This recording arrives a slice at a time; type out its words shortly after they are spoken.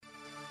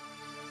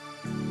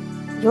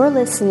You're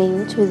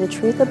listening to The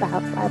Truth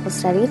About Bible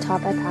Study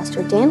taught by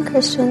Pastor Dan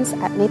Christians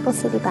at Maple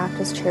City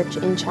Baptist Church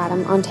in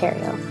Chatham,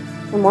 Ontario.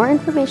 For more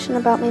information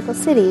about Maple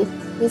City,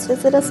 please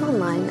visit us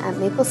online at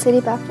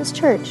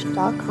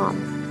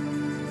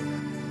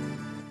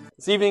maplecitybaptistchurch.com.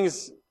 This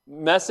evening's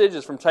message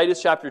is from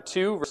Titus chapter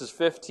 2, verses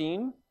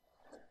 15.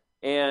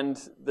 And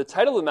the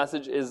title of the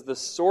message is The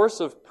Source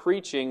of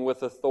Preaching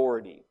with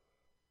Authority.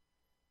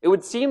 It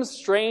would seem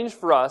strange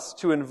for us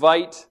to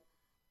invite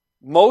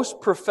most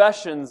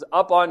professions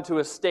up onto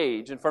a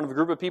stage in front of a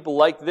group of people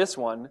like this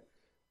one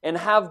and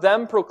have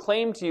them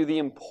proclaim to you the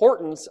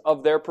importance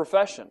of their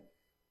profession.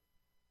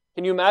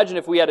 Can you imagine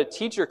if we had a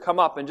teacher come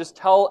up and just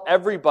tell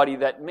everybody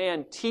that,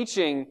 man,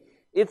 teaching,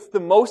 it's the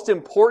most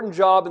important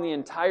job in the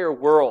entire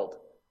world.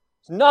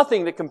 There's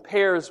nothing that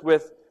compares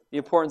with the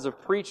importance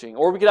of preaching.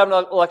 Or we could have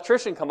an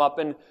electrician come up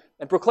and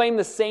proclaim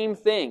the same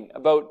thing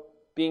about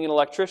being an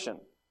electrician.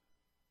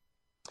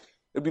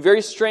 It would be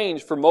very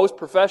strange for most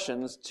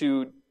professions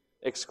to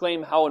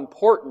exclaim how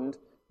important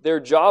their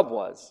job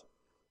was.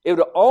 It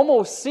would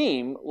almost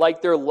seem like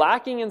they're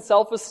lacking in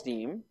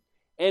self-esteem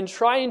and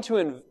trying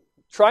to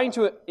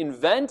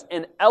invent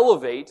and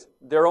elevate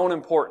their own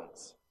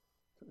importance.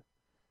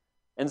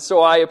 And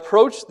so I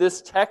approach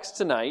this text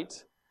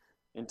tonight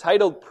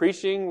entitled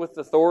Preaching with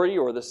Authority,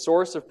 or The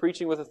Source of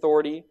Preaching with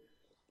Authority,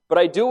 but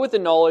I do it with the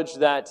knowledge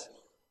that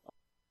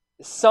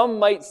some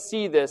might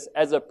see this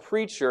as a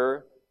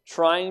preacher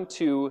trying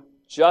to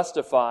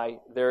justify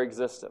their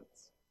existence.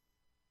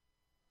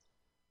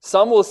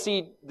 Some will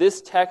see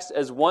this text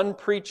as one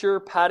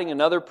preacher patting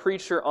another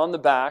preacher on the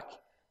back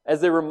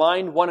as they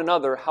remind one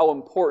another how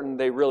important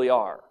they really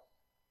are.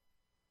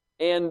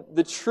 And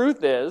the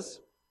truth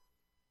is,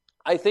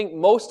 I think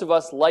most of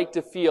us like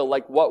to feel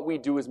like what we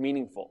do is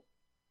meaningful.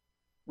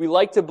 We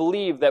like to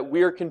believe that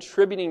we are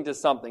contributing to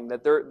something,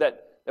 that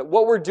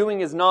what we're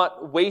doing is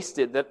not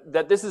wasted,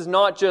 that this is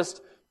not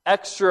just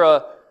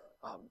extra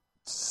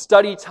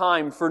study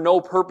time for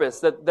no purpose,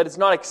 that it's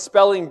not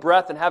expelling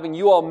breath and having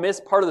you all miss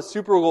part of the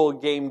Super Bowl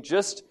game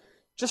just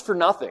for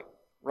nothing,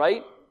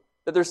 right?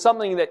 That there's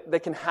something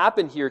that can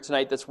happen here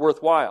tonight that's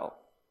worthwhile.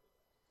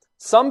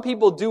 Some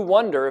people do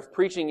wonder if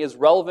preaching is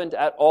relevant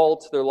at all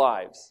to their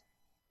lives.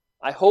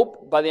 I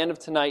hope by the end of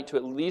tonight to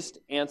at least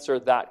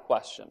answer that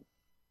question.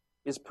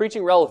 Is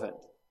preaching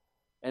relevant?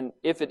 And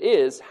if it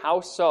is,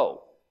 how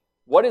so?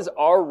 What is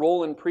our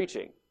role in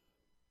preaching?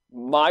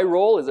 My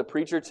role as a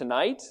preacher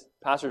tonight,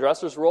 Pastor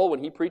Dresser's role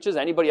when he preaches,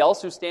 anybody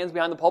else who stands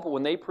behind the pulpit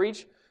when they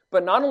preach,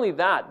 but not only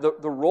that,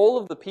 the role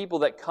of the people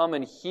that come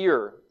and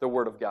hear the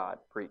Word of God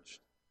preached.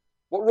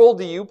 What role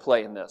do you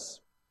play in this?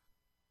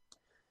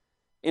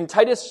 In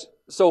Titus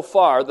so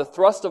far, the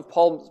thrust of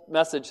Paul's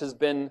message has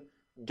been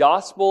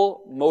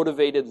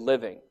gospel-motivated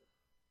living.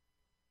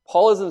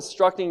 Paul is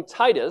instructing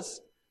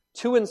Titus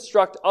to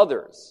instruct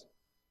others.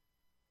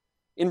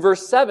 In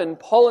verse 7,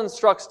 Paul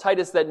instructs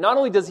Titus that not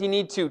only does he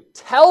need to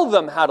tell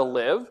them how to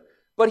live,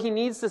 but he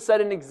needs to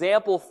set an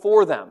example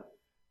for them.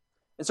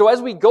 And so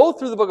as we go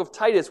through the book of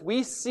Titus,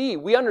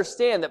 we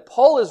understand that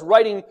Paul is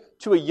writing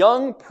to a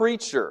young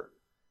preacher,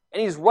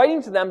 and he's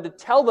writing to them to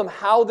tell them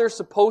how they're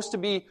supposed to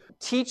be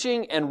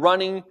teaching and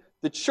running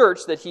the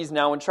church that he's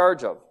now in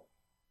charge of.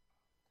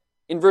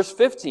 In verse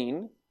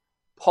 15,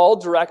 Paul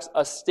directs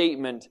a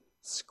statement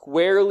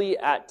squarely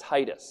at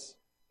Titus.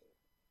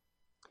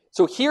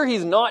 So here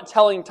he's not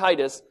telling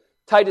Titus,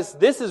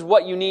 this is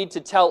what you need to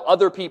tell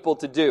other people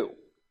to do.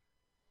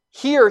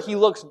 Here he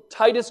looks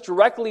Titus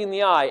directly in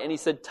the eye and he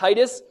said,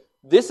 Titus,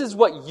 this is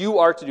what you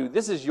are to do.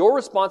 This is your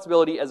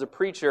responsibility as a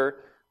preacher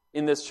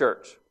in this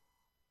church.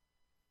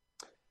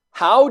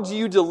 How do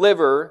you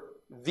deliver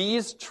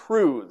these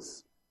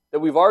truths that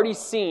we've already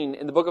seen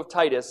in the book of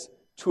Titus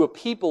to a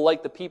people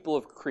like the people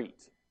of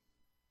Crete?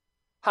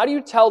 How do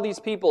you tell these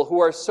people who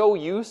are so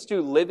used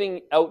to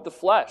living out the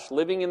flesh,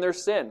 living in their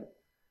sin,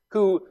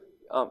 who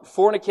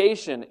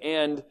fornication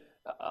and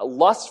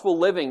lustful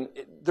living,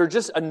 they're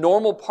just a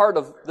normal part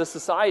of the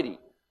society,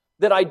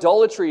 that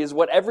idolatry is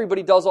what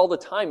everybody does all the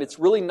time. It's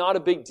really not a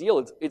big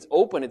deal. It's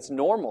open. It's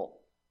normal.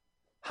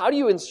 How do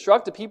you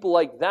instruct a people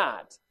like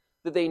that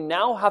they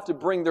now have to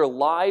bring their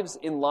lives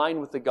in line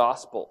with the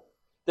gospel?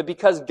 That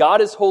because God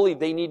is holy,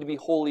 they need to be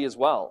holy as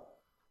well.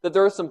 That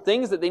there are some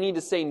things that they need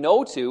to say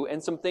no to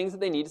and some things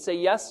that they need to say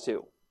yes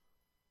to.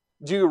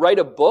 Do you write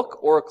a book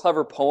or a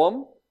clever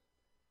poem?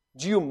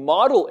 Do you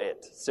model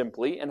it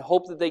simply and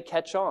hope that they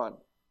catch on?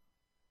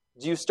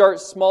 Do you start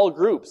small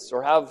groups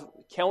or have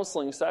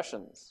counseling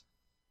sessions?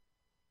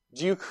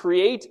 Do you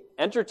create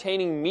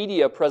entertaining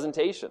media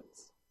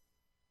presentations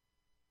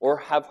or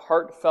have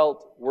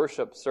heartfelt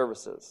worship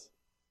services?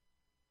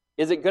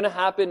 Is it going to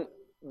happen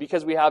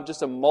because we have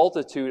just a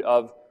multitude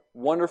of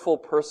wonderful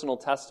personal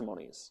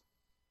testimonies?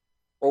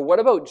 Or what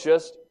about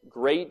just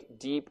great,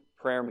 deep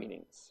prayer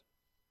meetings?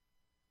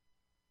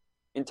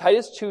 In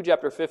Titus 2,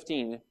 chapter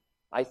 15,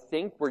 I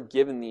think we're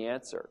given the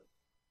answer.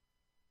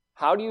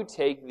 How do you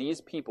take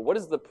these people? What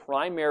is the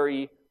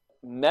primary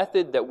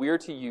method that we're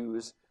to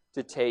use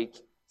to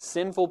take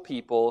sinful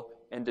people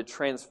and to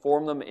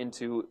transform them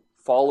into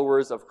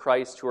followers of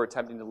Christ who are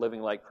attempting to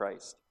living like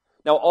Christ.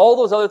 Now, all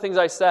those other things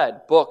I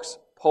said, books,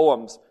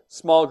 poems,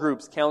 small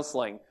groups,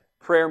 counseling,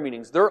 prayer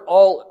meetings, they're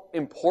all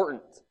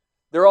important.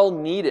 They're all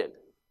needed.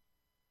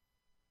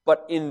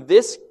 But in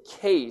this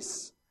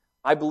case,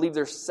 I believe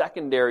they're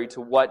secondary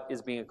to what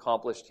is being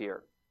accomplished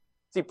here.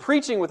 See,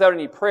 preaching without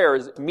any prayer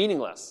is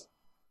meaningless.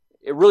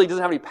 It really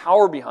doesn't have any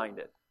power behind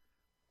it.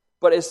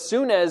 But as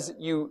soon as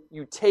you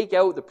take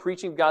out the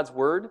preaching of God's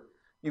word,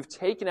 you've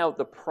taken out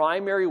the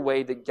primary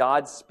way that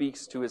God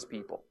speaks to his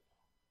people.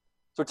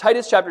 So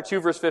Titus chapter 2,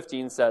 verse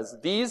 15 says,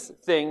 "These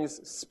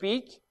things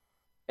speak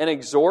and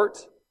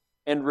exhort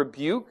and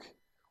rebuke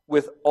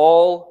with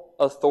all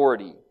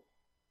authority.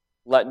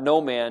 Let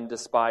no man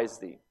despise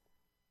thee."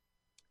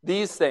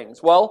 These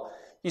things. Well,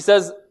 he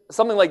says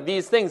something like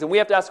these things, and we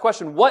have to ask the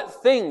question, what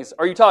things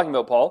are you talking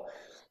about, Paul?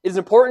 It is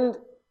important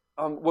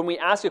when we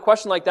ask a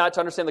question like that to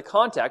understand the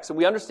context, and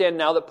we understand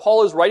now that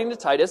Paul is writing to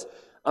Titus,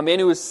 a man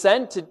who was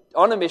sent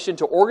on a mission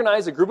to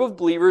organize a group of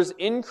believers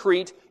in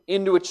Crete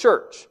into a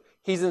church.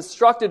 He's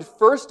instructed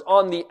first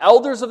on the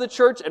elders of the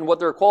church and what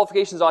their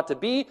qualifications ought to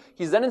be.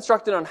 He's then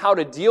instructed on how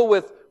to deal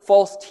with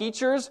false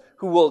teachers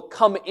who will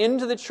come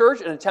into the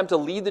church and attempt to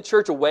lead the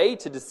church away,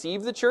 to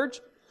deceive the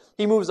church.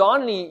 He moves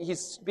on and he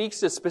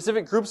speaks to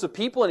specific groups of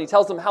people and he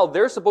tells them how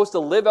they're supposed to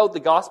live out the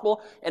gospel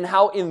and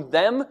how in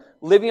them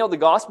living out the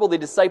gospel they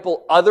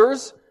disciple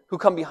others who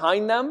come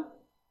behind them.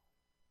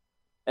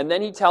 And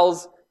then he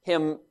tells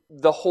him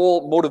the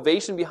whole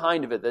motivation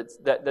behind of it,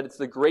 that it's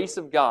the grace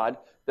of God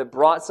that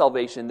brought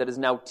salvation that is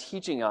now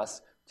teaching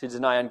us to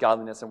deny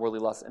ungodliness and worldly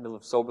lust and to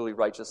live soberly,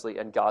 righteously,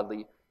 and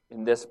godly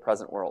in this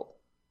present world.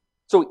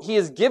 So he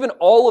has given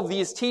all of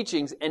these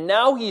teachings, and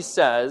now he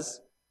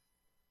says,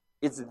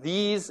 it's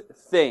these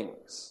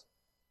things.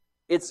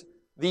 It's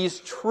these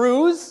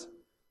truths,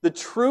 the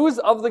truths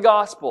of the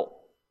gospel,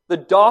 the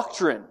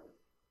doctrine,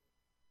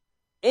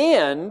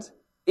 and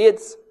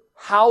it's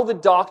how the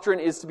doctrine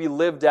is to be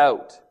lived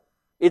out.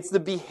 It's the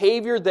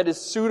behavior that is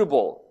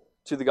suitable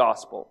to the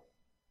gospel.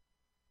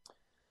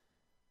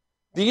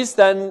 These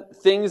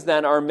things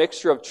are a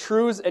mixture of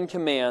truths and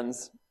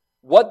commands,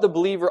 what the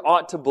believer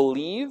ought to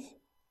believe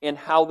and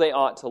how they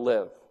ought to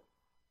live.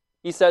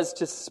 He says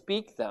to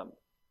speak them.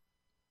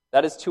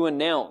 That is to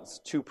announce,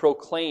 to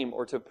proclaim,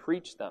 or to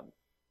preach them.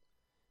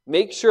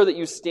 Make sure that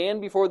you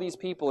stand before these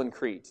people in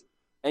Crete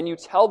and you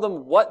tell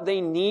them what they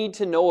need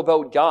to know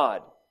about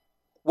God,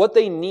 what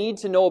they need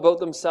to know about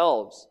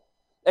themselves.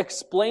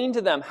 Explain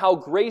to them how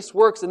grace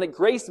works and that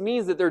grace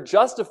means that they're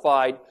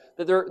justified,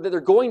 that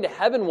they're going to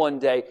heaven one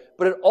day,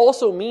 but it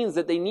also means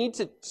that they need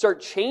to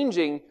start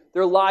changing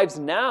their lives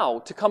now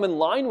to come in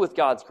line with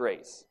God's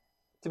grace,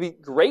 to be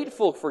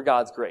grateful for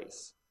God's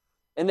grace,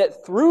 and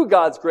that through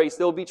God's grace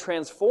they'll be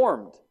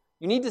transformed.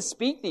 You need to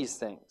speak these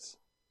things.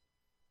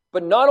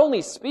 But not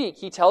only speak,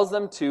 he tells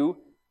them to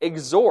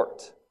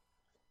exhort.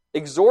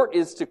 Exhort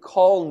is to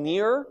call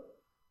near,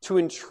 to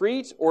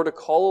entreat, or to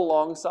call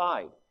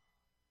alongside.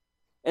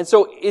 And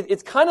so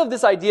it's kind of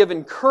this idea of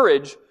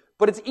encourage,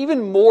 but it's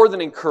even more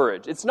than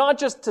encourage. It's not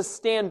just to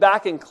stand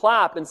back and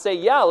clap and say,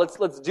 yeah,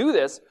 let's do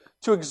this.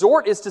 To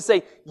exhort is to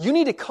say, you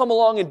need to come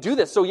along and do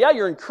this. So yeah,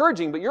 you're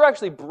encouraging, but you're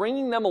actually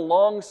bringing them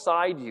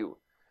alongside you.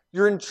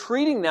 You're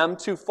entreating them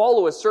to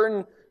follow a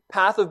certain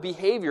path of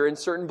behavior and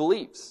certain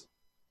beliefs.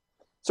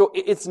 So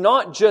it's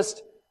not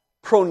just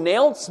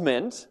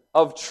pronouncement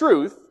of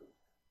truth,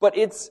 but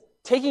it's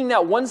taking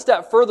that one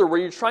step further where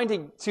you're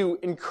trying to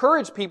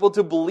encourage people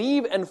to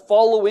believe and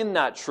follow in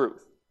that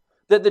truth.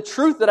 That the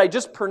truth that I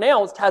just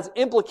pronounced has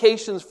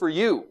implications for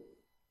you.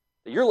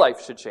 That your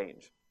life should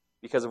change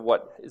because of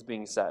what is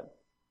being said.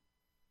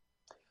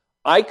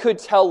 I could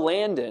tell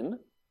Landon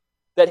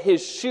that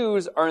his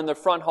shoes are in the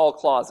front hall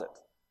closet.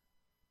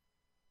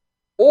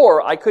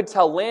 Or I could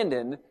tell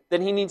Landon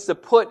that he needs to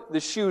put the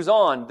shoes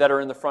on that are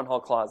in the front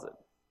hall closet.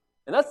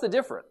 And that's the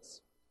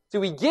difference. So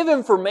we give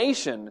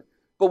information,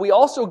 but we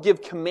also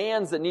give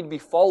commands that need to be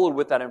followed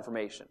with that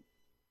information.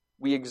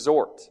 We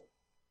exhort.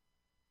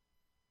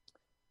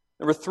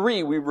 Number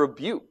 3, we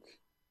rebuke.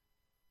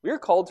 We are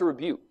called to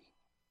rebuke.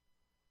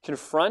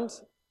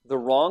 Confront the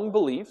wrong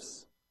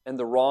beliefs and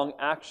the wrong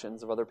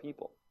actions of other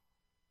people.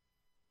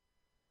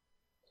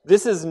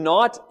 This is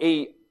not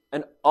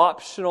an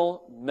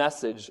optional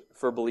message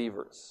for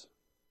believers.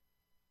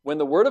 When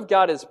the Word of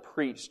God is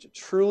preached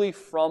truly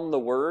from the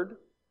Word,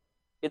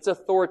 it's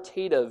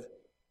authoritative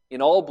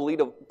in all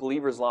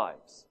believers'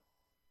 lives.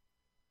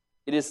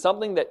 It is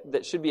something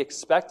that should be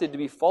expected to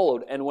be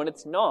followed, and when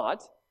it's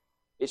not,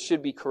 it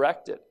should be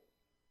corrected.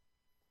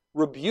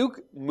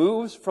 Rebuke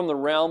moves from the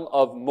realm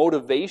of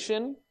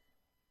motivation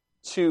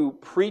to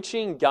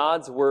preaching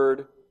God's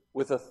Word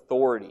with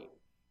authority.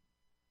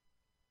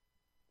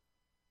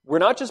 We're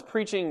not just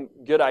preaching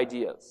good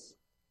ideas.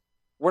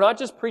 We're not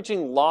just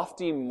preaching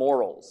lofty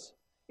morals.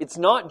 It's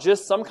not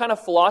just some kind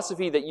of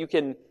philosophy that you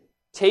can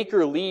take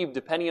or leave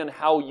depending on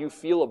how you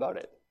feel about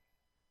it.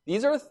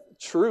 These are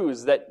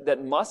truths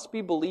that must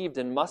be believed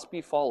and must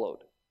be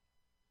followed.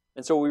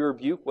 And so we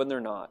rebuke when they're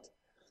not.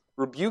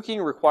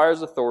 Rebuking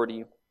requires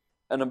authority,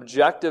 an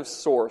objective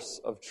source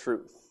of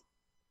truth.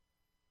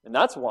 And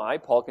that's why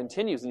Paul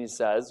continues and he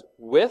says,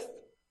 with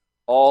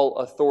all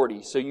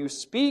authority. So you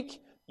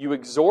speak, you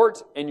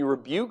exhort, and you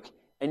rebuke,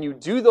 and you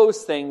do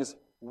those things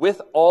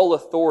with all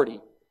authority.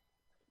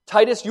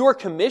 Titus, you are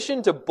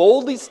commissioned to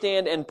boldly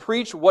stand and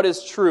preach what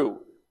is true.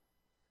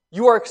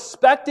 You are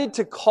expected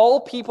to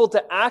call people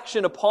to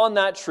action upon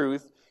that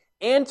truth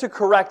and to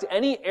correct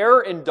any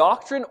error in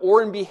doctrine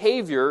or in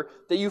behavior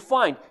that you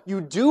find. You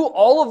do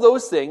all of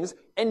those things,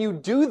 and you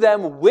do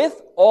them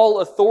with all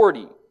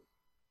authority.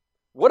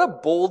 What a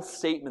bold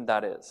statement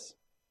that is.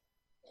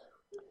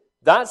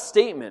 That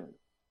statement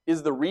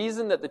is the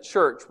reason that the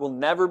church will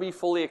never be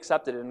fully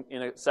accepted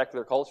in a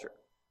secular culture.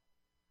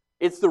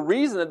 It's the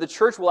reason that the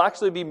church will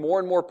actually be more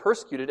and more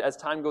persecuted as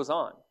time goes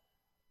on.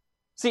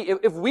 See,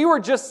 if we were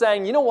just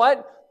saying, you know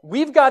what,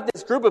 we've got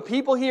this group of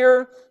people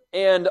here,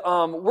 and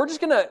we're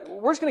just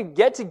gonna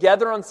get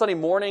together on Sunday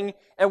morning,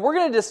 and we're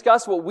gonna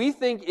discuss what we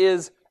think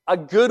is a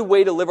good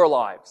way to live our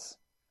lives.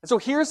 And so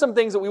here's some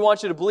things that we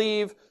want you to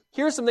believe.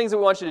 Here's some things that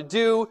we want you to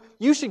do.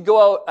 You should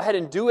go out ahead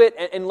and do it.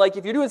 And like,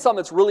 if you're doing something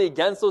that's really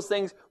against those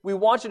things, we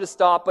want you to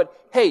stop. But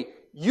hey,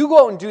 you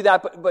go out and do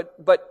that.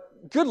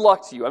 But good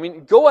luck to you. I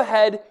mean, go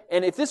ahead.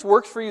 And if this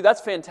works for you, that's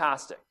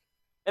fantastic.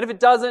 And if it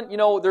doesn't,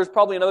 there's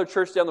probably another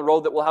church down the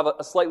road that will have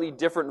a slightly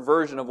different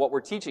version of what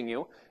we're teaching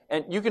you.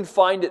 And you can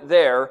find it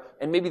there.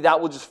 And maybe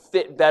that will just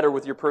fit better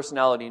with your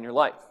personality in your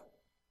life.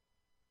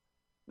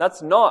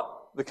 That's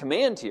not the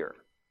command here.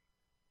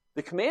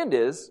 The command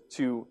is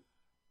to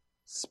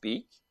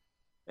speak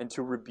and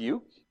to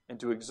rebuke and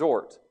to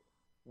exhort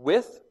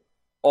with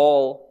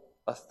all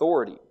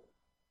authority.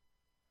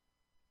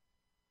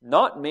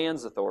 Not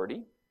man's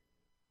authority,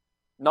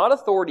 not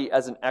authority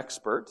as an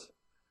expert,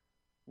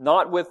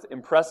 not with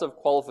impressive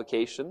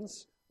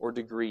qualifications or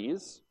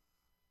degrees,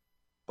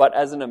 but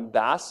as an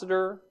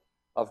ambassador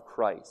of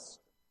Christ,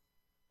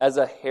 as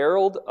a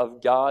herald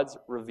of God's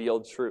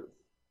revealed truth.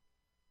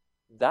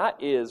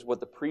 That is what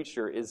the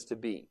preacher is to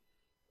be.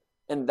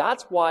 And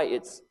that's why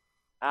it's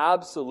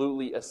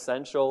absolutely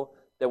essential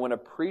that when a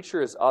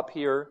preacher is up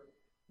here,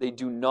 they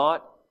do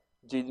not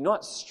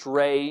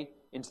stray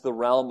into the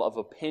realm of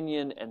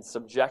opinion and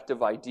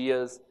subjective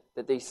ideas,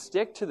 that they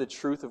stick to the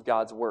truth of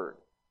God's word.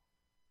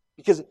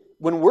 Because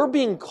when we're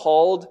being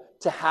called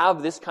to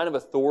have this kind of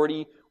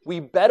authority, we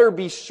better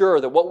be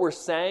sure that what we're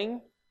saying,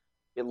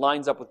 it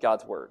lines up with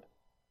God's word.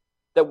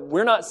 That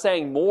we're not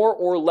saying more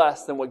or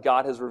less than what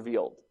God has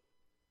revealed.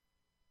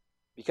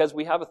 Because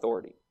we have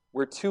authority.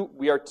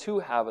 We are to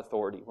have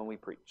authority when we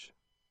preach.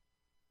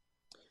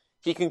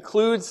 He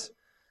concludes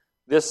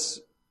this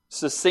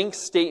succinct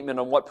statement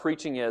on what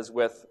preaching is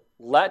with,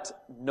 let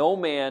no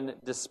man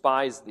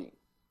despise thee.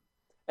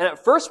 And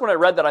at first when I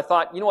read that, I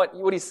thought,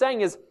 what he's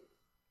saying is,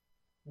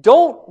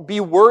 don't be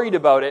worried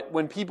about it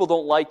when people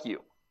don't like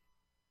you.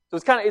 So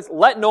it's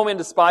let no man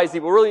despise thee,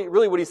 but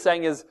really what he's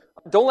saying is,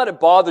 don't let it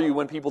bother you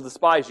when people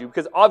despise you,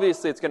 because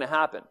obviously it's going to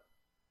happen.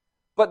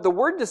 But the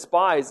word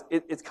despise,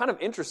 it's kind of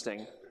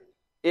interesting.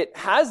 It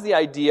has the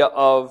idea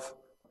of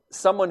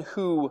someone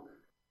who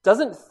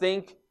doesn't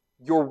think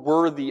you're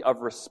worthy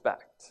of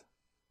respect.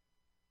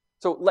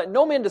 So let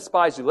no man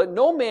despise you. Let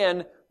no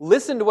man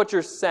listen to what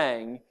you're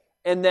saying,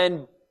 and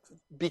then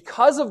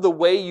because of the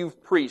way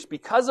you've preached,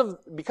 because of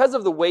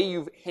the way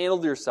you've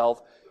handled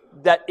yourself,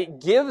 that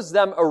it gives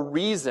them a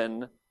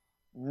reason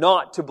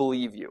not to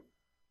believe you.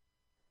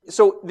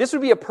 So this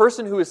would be a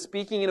person who is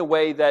speaking in a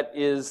way that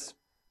is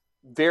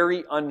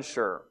very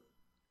unsure,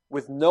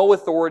 with no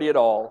authority at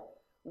all,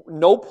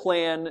 no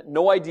plan,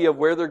 no idea of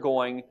where they're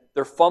going.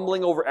 They're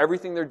fumbling over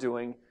everything they're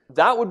doing.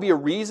 That would be a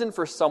reason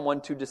for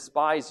someone to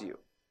despise you.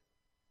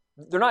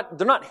 They're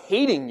not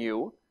hating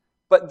you,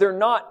 but they're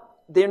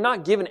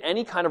not given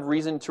any kind of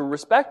reason to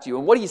respect you.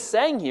 And what he's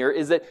saying here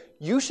is that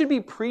you should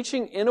be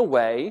preaching in a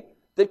way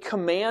that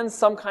commands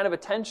some kind of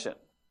attention.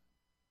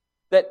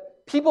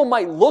 That people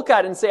might look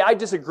at and say, I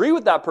disagree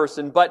with that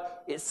person,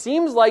 but it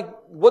seems like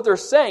what they're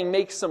saying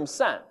makes some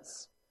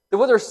sense. That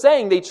what they're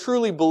saying they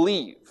truly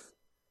believe.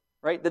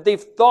 Right? That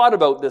they've thought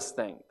about this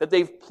thing. That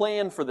they've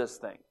planned for this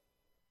thing.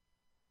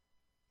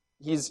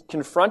 He's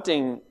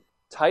confronting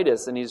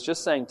Titus, and he's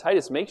just saying,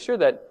 Titus, make sure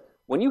that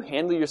when you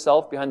handle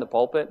yourself behind the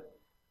pulpit,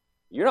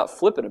 you're not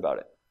flippant about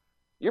it.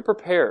 You're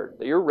prepared,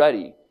 that you're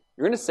ready.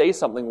 You're going to say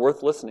something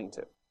worth listening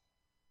to.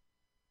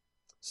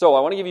 So I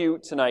want to give you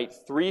tonight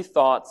 3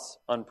 thoughts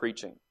on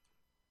preaching.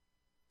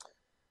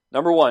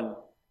 Number 1,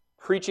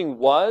 preaching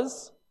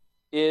was,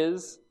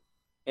 is,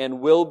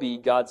 and will be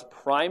God's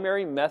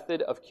primary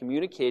method of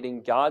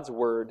communicating God's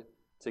word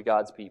to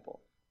God's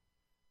people.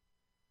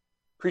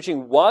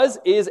 Preaching was,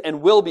 is,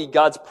 and will be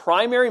God's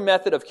primary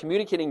method of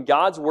communicating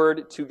God's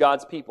word to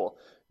God's people.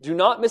 Do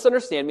not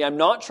misunderstand me. I'm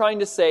not trying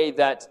to say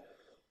that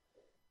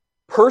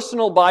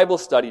personal Bible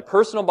study,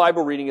 personal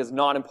Bible reading is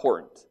not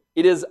important.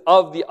 It is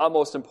of the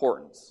utmost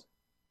importance.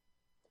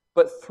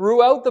 But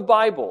throughout the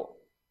Bible,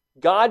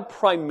 God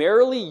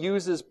primarily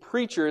uses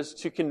preachers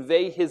to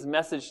convey His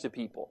message to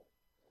people.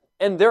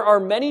 And there are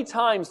many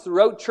times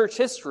throughout church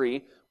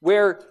history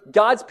where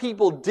God's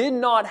people did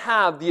not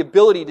have the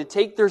ability to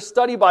take their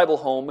study Bible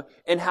home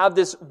and have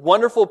this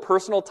wonderful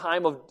personal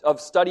time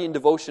of study and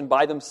devotion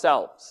by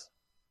themselves.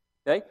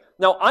 Okay?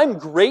 Now, I'm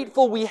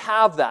grateful we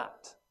have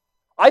that.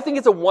 I think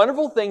it's a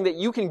wonderful thing that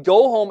you can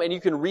go home and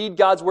you can read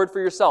God's Word for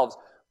yourselves.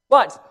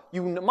 But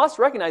you must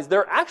recognize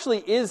there actually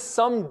is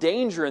some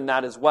danger in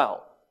that as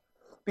well.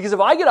 Because if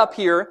I get up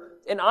here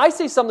and I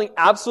say something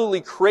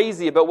absolutely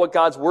crazy about what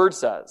God's Word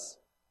says,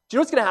 do you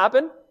know what's going to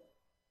happen?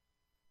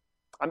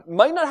 It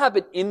might not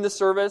happen in the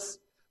service,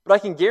 but I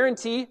can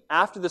guarantee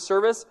after the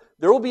service,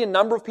 there will be a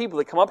number of people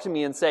that come up to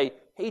me and say,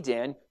 hey,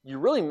 Dan, you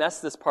really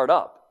messed this part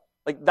up.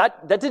 Like,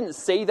 that didn't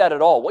say that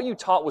at all. What you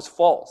taught was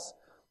false.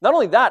 Not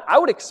only that, I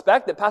would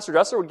expect that Pastor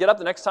Dressler would get up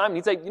the next time and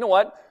he'd say, you know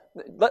what?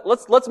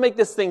 Let's make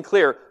this thing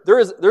clear.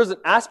 There's an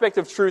aspect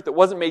of truth that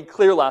wasn't made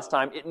clear last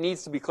time. It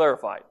needs to be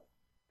clarified.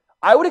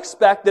 I would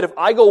expect that if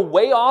I go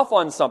way off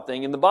on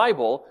something in the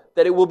Bible,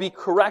 that it will be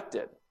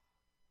corrected.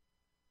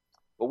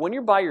 But when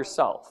you're by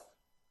yourself,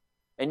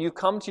 and you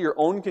come to your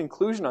own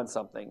conclusion on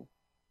something,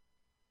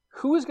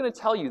 who is going to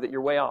tell you that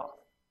you're way off?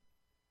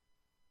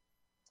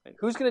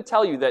 Who's going to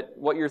tell you that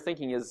what you're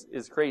thinking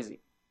is crazy?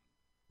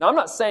 Now, I'm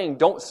not saying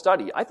don't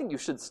study. I think you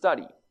should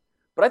study.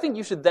 But I think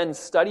you should then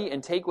study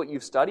and take what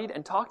you've studied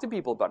and talk to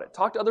people about it.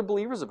 Talk to other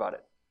believers about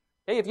it.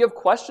 Hey, if you have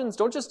questions,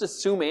 don't just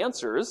assume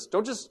answers.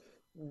 Don't just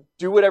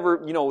do whatever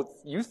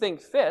you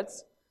think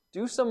fits.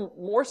 Do some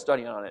more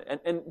study on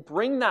it and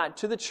bring that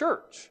to the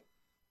church.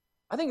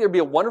 I think it would be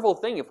a wonderful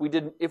thing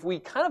if we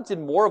kind of did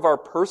more of our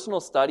personal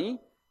study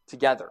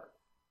together.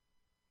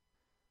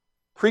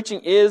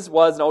 Preaching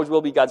was, and always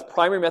will be God's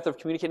primary method of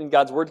communicating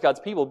God's Word to God's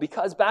people,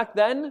 because back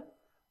then,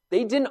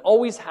 they didn't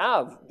always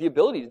have the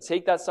ability to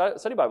take that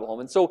study Bible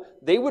home. And so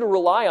they would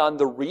rely on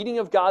the reading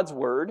of God's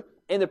Word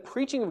and the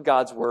preaching of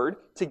God's Word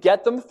to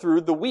get them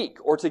through the week,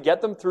 or to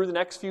get them through the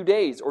next few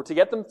days, or to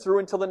get them through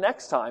until the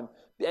next time.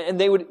 And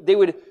they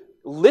would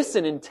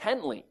listen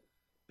intently,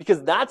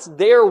 because that's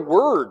their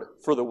word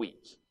for the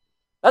week.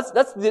 That's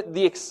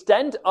the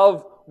extent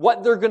of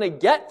what they're going to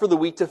get for the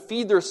week to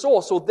feed their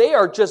soul. So they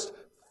are just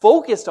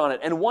focused on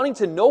it and wanting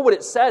to know what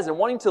it says and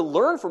wanting to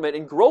learn from it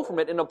and grow from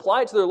it and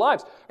apply it to their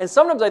lives. And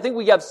sometimes I think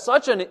we have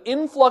such an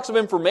influx of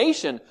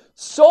information,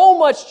 so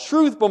much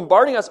truth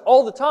bombarding us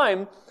all the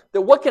time,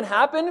 that what can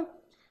happen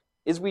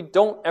is we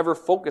don't ever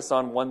focus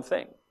on one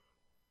thing.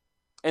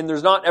 And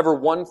there's not ever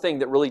one thing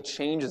that really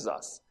changes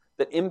us,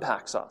 that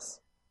impacts us.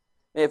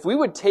 And if we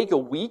would take a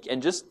week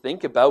and just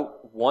think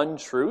about one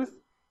truth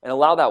and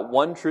allow that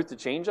one truth to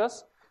change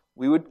us,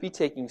 we would be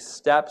taking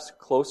steps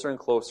closer and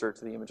closer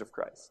to the image of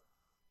Christ.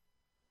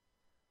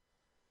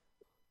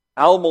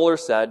 Al Mohler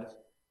said,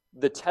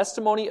 "The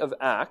testimony of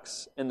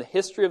Acts and the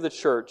history of the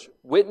church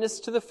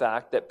witness to the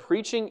fact that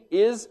preaching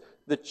is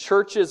the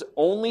church's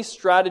only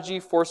strategy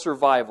for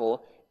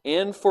survival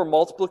and for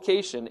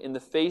multiplication in the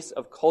face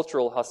of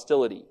cultural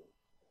hostility.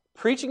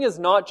 Preaching is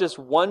not just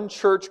one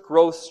church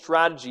growth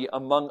strategy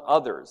among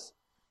others.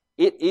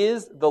 It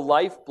is the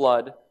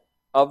lifeblood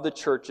of the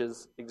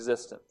church's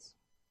existence."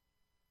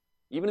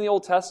 Even in the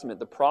Old Testament,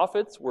 the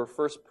prophets were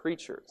first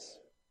preachers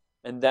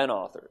and then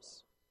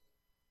authors.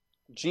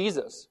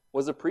 Jesus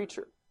was a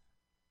preacher.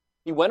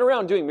 He went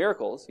around doing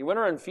miracles. He went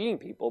around feeding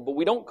people, but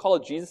we don't call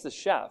Jesus a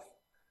chef.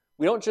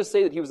 We don't just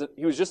say that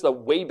he was just a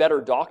way better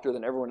doctor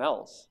than everyone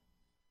else.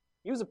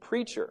 He was a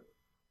preacher,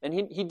 and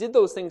he did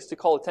those things to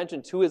call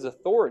attention to his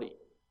authority.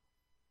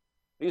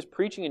 He was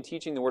preaching and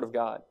teaching the Word of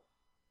God.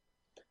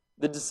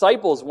 The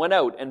disciples went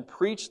out and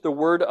preached the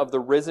word of the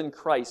risen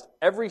Christ.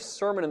 Every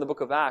sermon in the book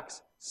of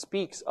Acts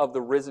speaks of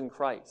the risen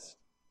Christ.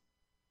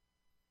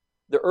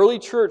 The early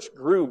church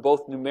grew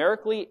both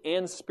numerically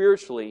and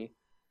spiritually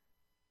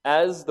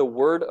as the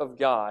Word of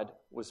God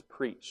was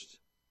preached.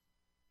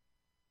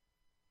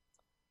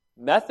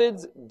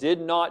 Methods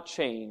did not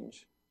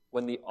change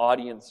when the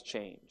audience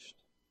changed,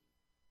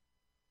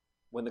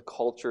 when the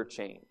culture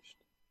changed.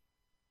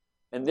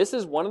 And this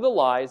is one of the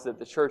lies that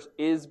the church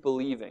is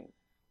believing.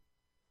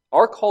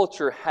 Our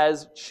culture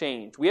has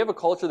changed. We have a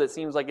culture that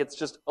seems like it's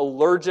just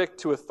allergic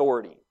to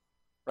authority,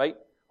 right?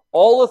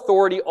 All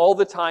authority all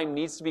the time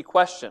needs to be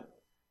questioned.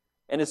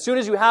 And as soon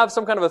as you have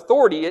some kind of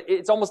authority,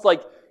 it's almost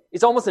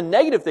a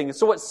negative thing.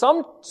 So what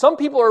some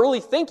people are really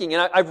thinking,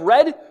 and I've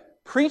read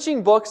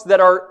preaching books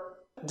that are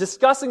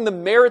discussing the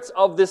merits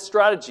of this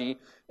strategy,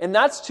 and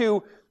that's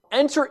to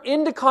enter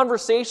into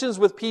conversations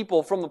with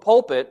people from the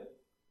pulpit,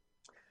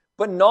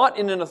 but not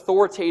in an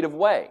authoritative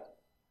way.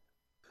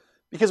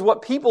 Because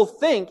what people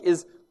think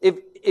is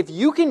if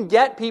you can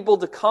get people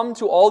to come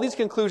to all these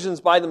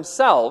conclusions by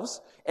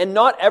themselves and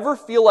not ever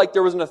feel like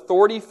there was an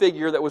authority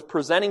figure that was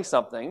presenting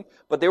something,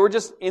 but they were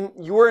just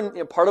you were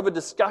in part of a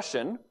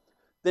discussion,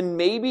 then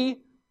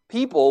maybe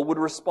people would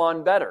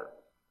respond better.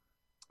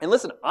 And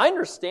listen, I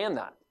understand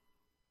that.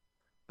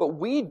 But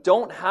we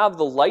don't have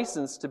the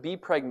license to be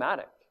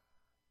pragmatic.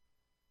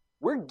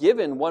 We're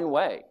given one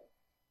way.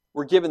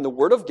 We're given the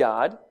Word of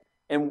God,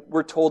 and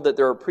we're told that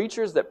there are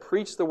preachers that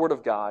preach the Word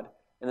of God,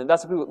 and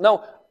that's what people...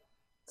 No,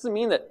 it doesn't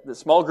mean that the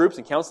small groups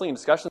and counseling and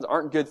discussions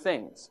aren't good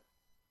things.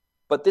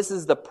 But this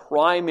is the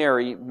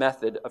primary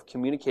method of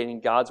communicating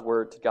God's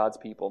word to God's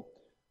people.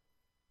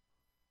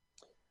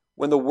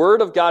 When the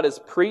word of God is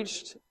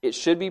preached, it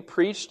should be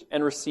preached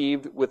and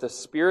received with a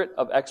spirit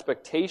of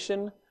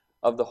expectation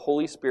of the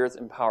Holy Spirit's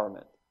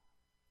empowerment.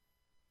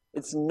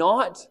 It's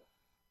not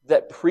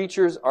that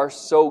preachers are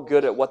so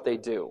good at what they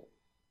do.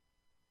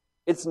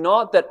 It's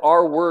not that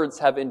our words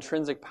have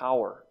intrinsic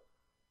power.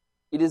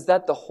 It is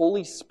that the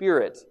Holy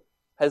Spirit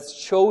has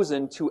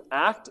chosen to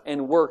act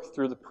and work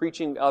through the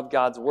preaching of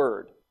God's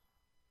word.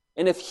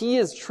 And if He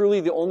is truly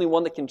the only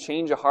one that can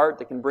change a heart,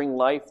 that can bring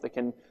life, that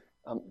can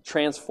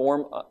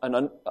transform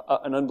an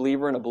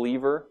unbeliever and a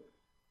believer,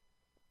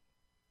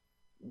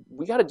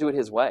 we got to do it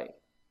His way.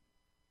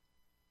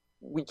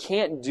 We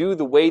can't do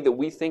the way that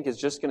we think is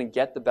just going to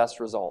get the best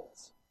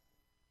results.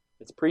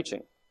 It's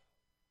preaching.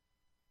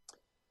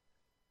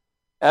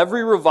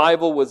 Every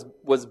revival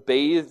was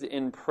bathed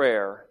in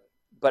prayer,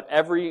 but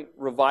every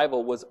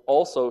revival was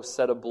also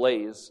set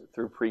ablaze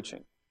through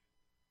preaching.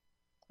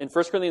 In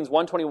 1 Corinthians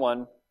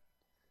 1:21,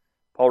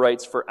 Paul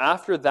writes, "For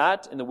after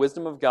that, in the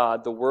wisdom of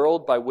God, the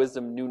world by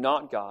wisdom knew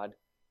not God.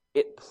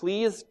 It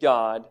pleased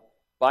God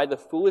by the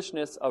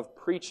foolishness of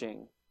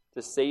preaching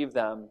to save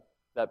them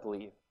that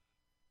believe."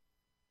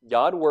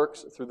 God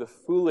works through the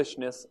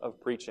foolishness of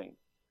preaching.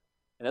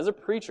 And as a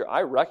preacher,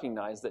 I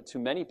recognize that to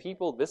many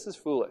people, this is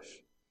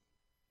foolish.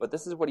 But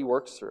this is what He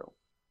works through.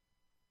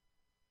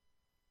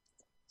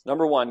 So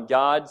number one,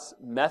 God's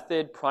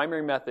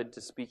primary method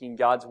to speaking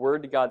God's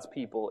word to God's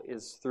people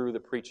is through the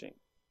preaching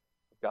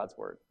of God's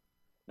word.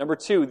 Number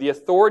two, the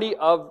authority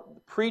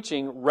of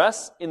preaching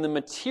rests in the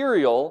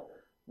material,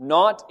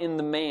 not in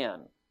the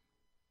man.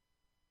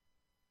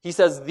 He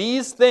says,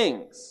 these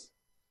things.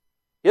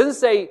 He doesn't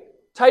say,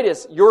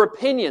 Titus, your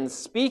opinion,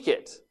 speak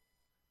it.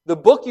 The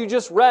book you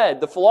just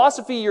read, the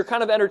philosophy you're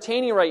kind of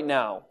entertaining right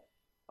now,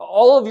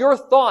 all of your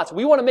thoughts.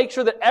 We want to make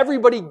sure that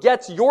everybody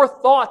gets your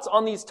thoughts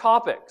on these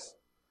topics.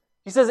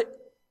 He says,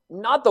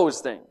 not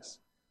those things.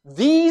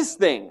 These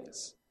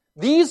things.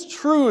 These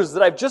truths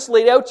that I've just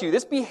laid out to you,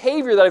 this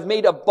behavior that I've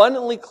made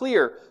abundantly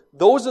clear,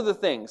 those are the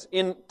things.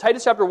 In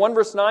Titus chapter 1,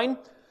 verse 9,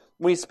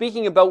 when he's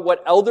speaking about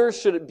what elders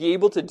should be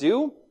able to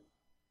do,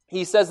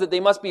 he says that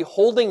they must be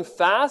holding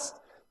fast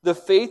the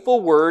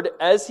faithful word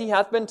as he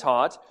hath been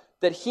taught,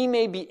 that he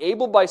may be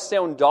able by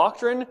sound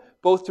doctrine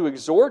both to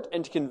exhort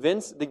and to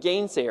convince the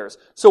gainsayers.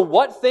 So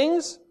what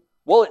things?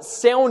 Well, it's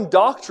sound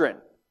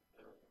doctrine.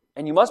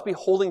 And you must be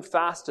holding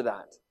fast to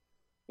that.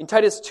 In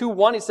Titus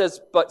 2:1, it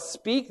says, "But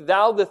speak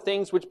thou the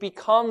things which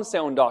become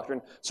sound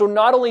doctrine." So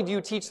not only do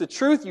you teach the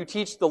truth, you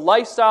teach the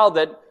lifestyle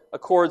that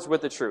accords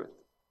with the truth.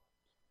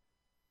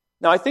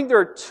 Now, I think there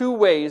are two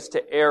ways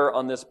to err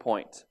on this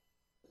point.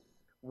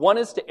 One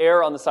is to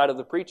err on the side of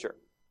the preacher.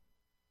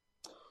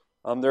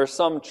 There are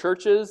some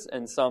churches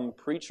and some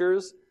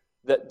preachers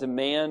that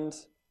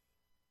demand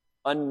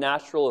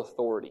unnatural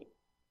authority.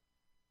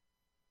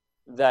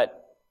 That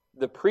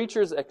the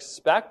preachers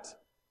expect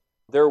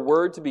their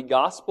word to be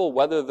gospel,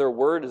 whether their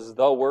word is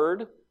the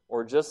word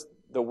or just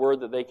the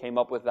word that they came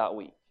up with that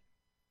week.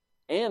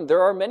 And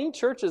there are many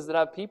churches that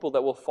have people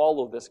that will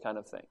follow this kind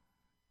of thing.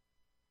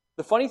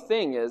 The funny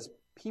thing is,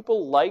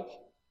 people like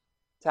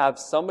to have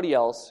somebody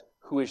else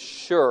who is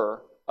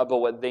sure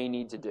about what they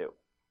need to do.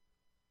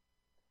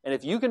 And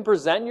if you can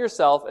present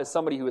yourself as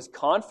somebody who is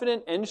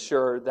confident and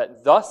sure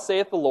that thus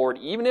saith the Lord,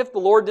 even if the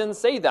Lord didn't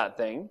say that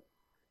thing,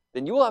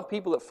 then you will have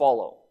people that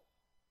follow.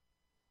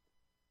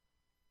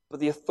 But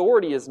the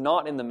authority is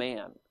not in the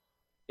man.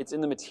 It's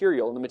in the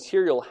material. And the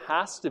material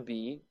has to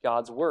be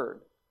God's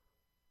word.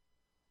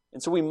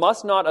 And so we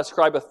must not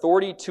ascribe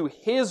authority to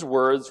His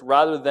words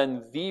rather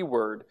than the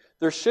word.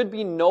 There should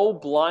be no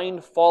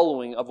blind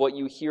following of what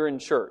you hear in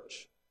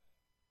church.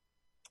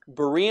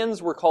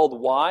 Bereans were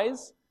called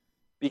wise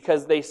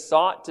because they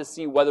sought to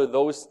see whether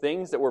those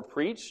things that were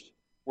preached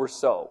were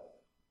so.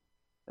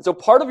 And so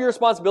part of your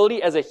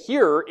responsibility as a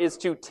hearer is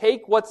to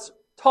take what's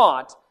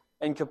taught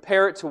and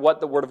compare it to what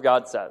the Word of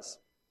God says.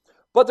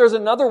 But there's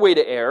another way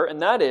to err,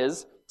 and that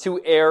is to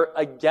err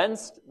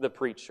against the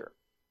preacher.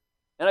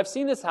 And I've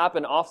seen this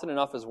happen often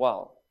enough as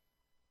well.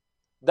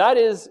 That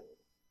is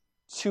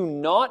to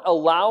not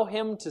allow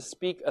him to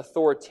speak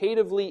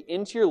authoritatively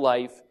into your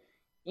life,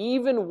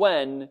 even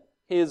when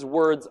his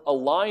words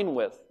align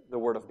with the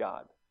Word of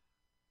God.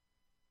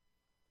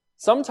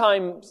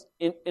 Sometimes,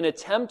 in an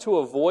attempt to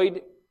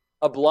avoid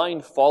a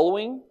blind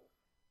following,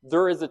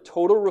 there is a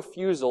total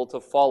refusal to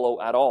follow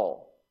at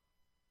all.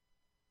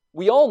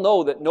 We all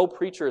know that no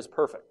preacher is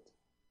perfect.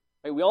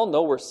 Right? We all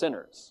know we're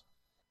sinners.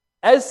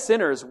 As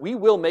sinners, we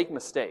will make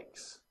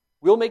mistakes.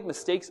 We'll make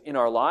mistakes in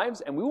our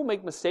lives, and we will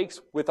make mistakes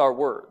with our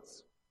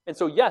words. And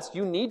so, yes,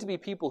 you need to be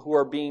people who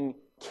are being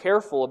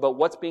careful about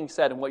what's being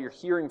said and what you're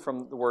hearing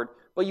from the Word,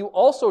 but you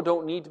also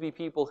don't need to be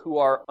people who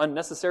are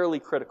unnecessarily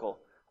critical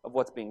of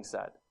what's being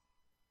said.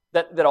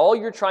 That all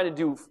you're trying to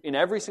do in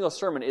every single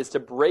sermon is to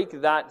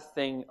break that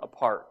thing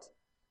apart,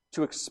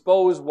 to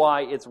expose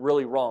why it's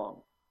really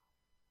wrong.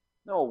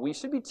 No, we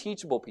should be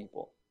teachable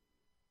people.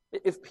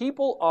 If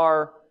people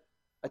are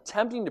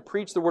attempting to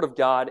preach the Word of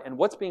God and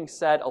what's being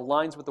said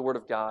aligns with the Word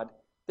of God,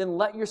 then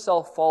let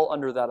yourself fall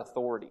under that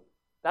authority.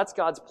 That's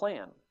God's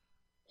plan.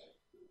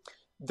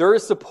 There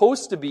is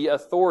supposed to be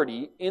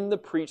authority in the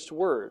preached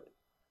Word.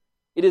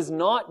 It is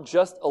not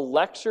just a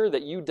lecture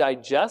that you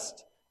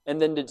digest and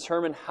then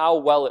determine how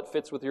well it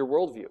fits with your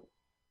worldview.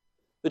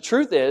 The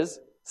truth is,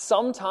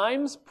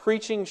 sometimes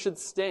preaching should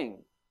sting.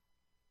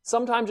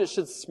 Sometimes it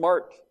should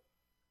smart.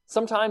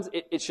 Sometimes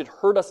it should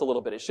hurt us a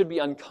little bit. It should be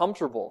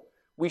uncomfortable.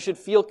 We should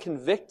feel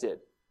convicted.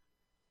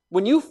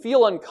 When you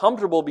feel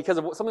uncomfortable because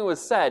of what something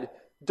was said,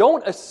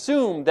 don't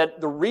assume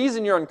that the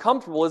reason you're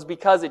uncomfortable is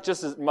because it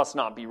must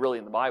not be really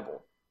in the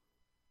Bible.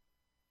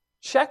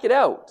 Check it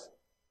out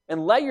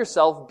and let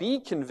yourself be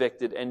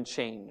convicted and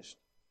changed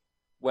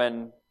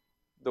when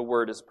the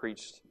Word is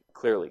preached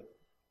clearly.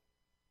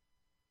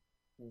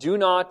 Do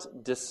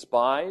not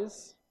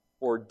despise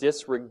or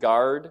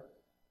disregard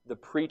the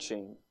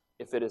preaching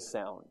if it is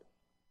sound.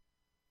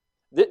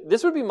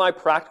 This would be my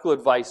practical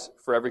advice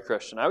for every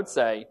Christian. I would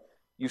say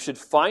you should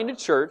find a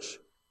church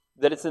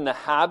that it's in the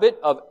habit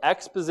of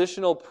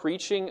expositional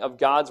preaching of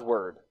God's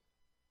Word,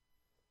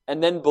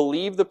 and then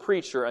believe the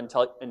preacher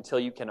until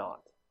you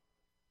cannot.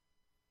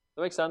 Does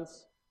that make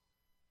sense?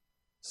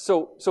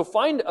 So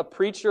find a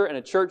preacher and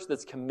a church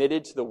that's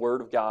committed to the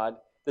Word of God,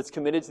 that's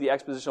committed to the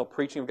expositional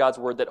preaching of God's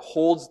Word, that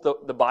holds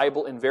the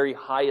Bible in very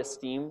high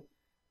esteem,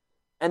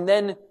 and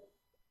then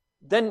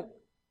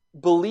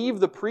believe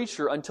the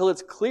preacher until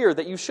it's clear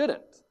that you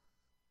shouldn't.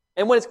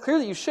 And when it's clear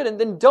that you shouldn't,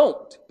 then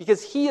don't,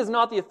 because he is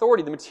not the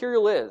authority, the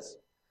material is.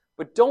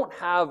 But don't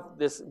have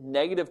this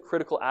negative,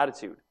 critical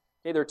attitude.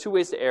 Okay, there are two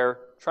ways to err.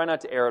 Try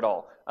not to err at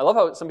all. I love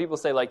how some people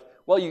say, like,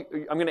 well,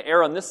 I'm going to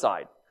err on this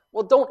side.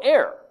 Well, don't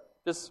err.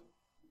 Just,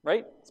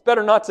 right? It's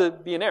better not to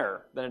be in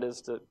error than it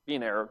is to be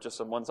in error just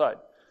on one side.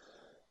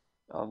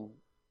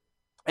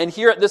 And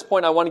here at this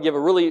point, I want to give a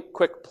really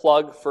quick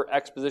plug for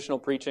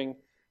expositional preaching.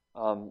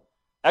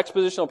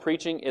 Expositional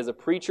preaching is a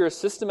preacher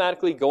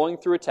systematically going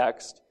through a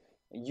text,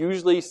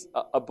 usually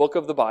a book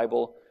of the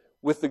Bible,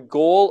 with the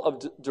goal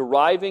of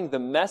deriving the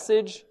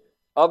message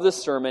of the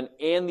sermon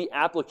and the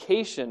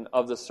application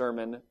of the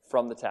sermon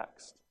from the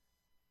text.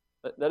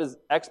 That is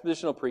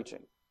expositional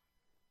preaching.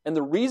 And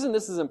the reason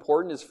this is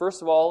important is,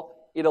 first of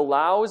all, it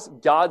allows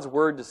God's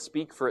Word to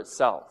speak for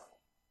itself.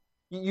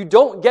 You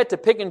don't get to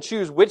pick and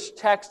choose which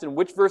text and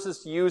which verses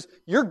to use.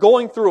 You're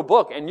going through a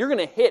book, and you're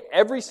going to hit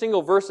every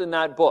single verse in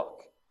that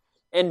book.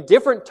 And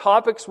different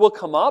topics will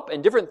come up,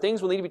 and different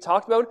things will need to be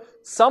talked about,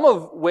 some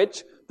of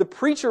which the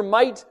preacher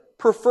might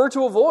prefer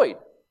to avoid.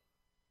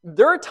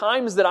 There are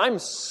times that I'm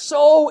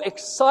so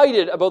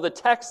excited about the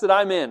text that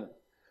I'm in.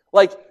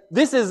 Like,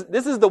 this is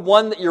the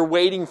one that you're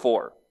waiting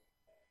for.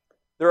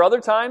 There are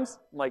other times,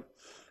 I'm like,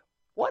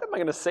 what am I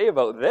going to say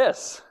about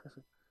this?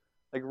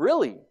 Like,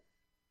 really?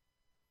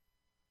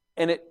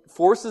 And it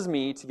forces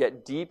me to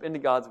get deep into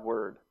God's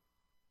Word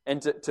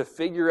and to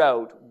figure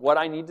out what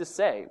I need to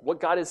say,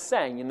 what God is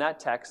saying in that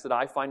text that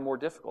I find more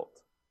difficult,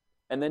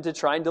 and then to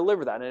try and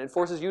deliver that. And it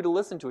forces you to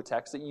listen to a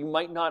text that you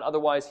might not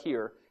otherwise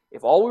hear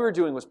if all we were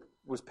doing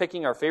was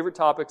picking our favorite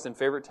topics and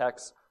favorite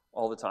texts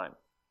all the time.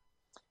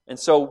 And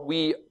so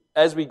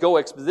as we go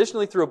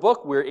expositionally through a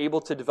book, we're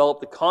able to develop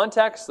the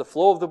context, the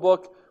flow of the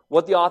book,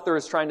 what the author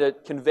is trying to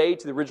convey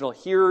to the original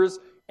hearers,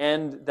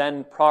 and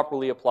then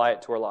properly apply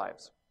it to our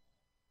lives.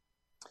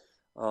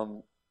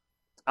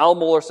 Al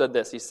Mohler said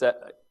this. He said,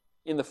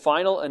 in the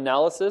final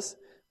analysis,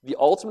 the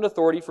ultimate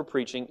authority for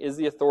preaching is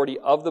the authority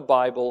of the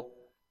Bible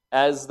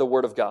as the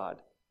Word of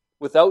God.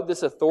 Without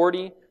this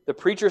authority, the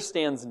preacher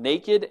stands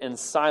naked and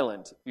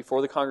silent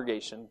before the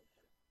congregation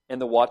and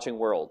the watching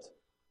world.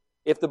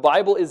 If the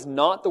Bible is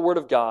not the Word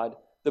of God,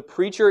 the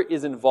preacher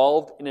is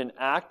involved in an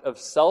act of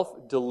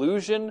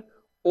self-delusion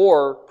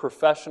or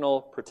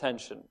professional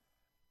pretension.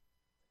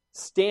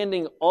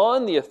 Standing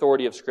on the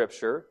authority of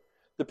Scripture,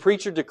 the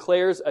preacher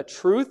declares a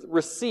truth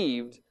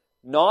received,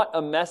 not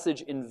a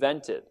message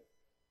invented.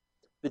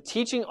 The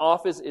teaching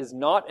office is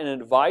not an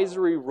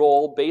advisory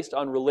role based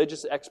on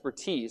religious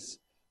expertise,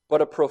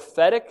 but a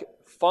prophetic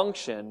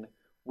function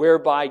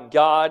whereby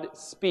God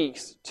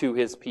speaks to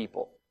His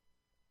people.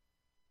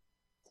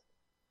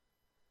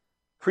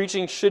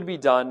 Preaching should be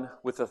done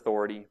with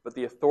authority, but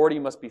the authority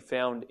must be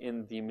found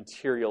in the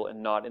material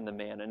and not in the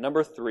man. And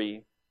number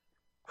 3,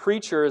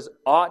 preachers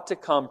ought to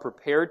come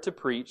prepared to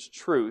preach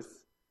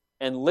truth,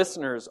 and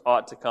listeners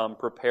ought to come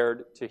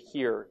prepared to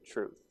hear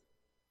truth.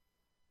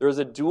 There is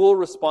a dual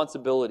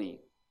responsibility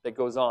that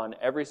goes on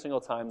every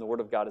single time the Word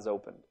of God is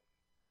opened,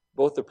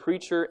 both the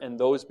preacher and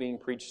those being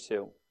preached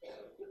to.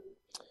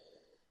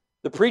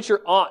 The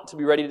preacher ought to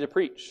be ready to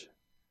preach.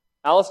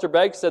 Alistair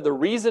Begg said, the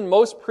reason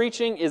most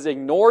preaching is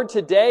ignored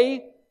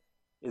today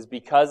is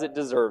because it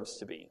deserves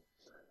to be.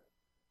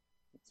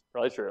 It's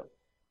probably true.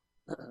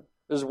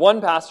 There's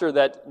one pastor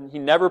that he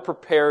never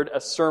prepared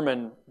a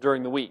sermon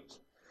during the week.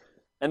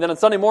 And then on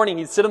Sunday morning,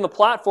 he'd sit on the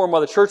platform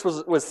while the church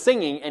was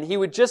singing, and he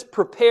would just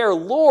prepare,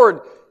 Lord,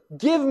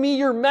 give me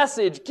your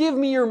message, give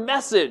me your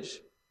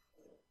message.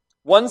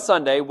 One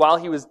Sunday, while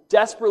he was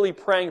desperately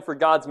praying for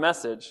God's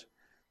message,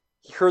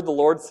 he heard the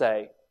Lord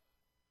say,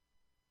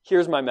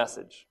 here's my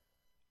message.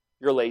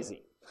 You're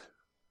lazy.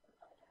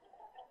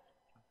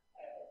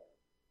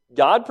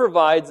 God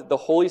provides the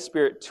Holy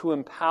Spirit to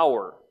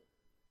empower,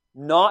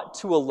 not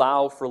to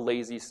allow for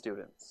lazy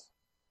students.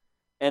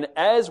 And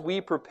as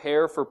we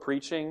prepare for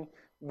preaching,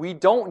 we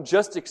don't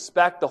just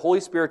expect the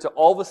Holy Spirit to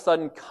all of a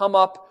sudden come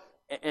up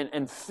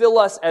and fill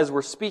us as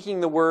we're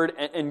speaking the word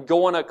and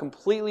go in a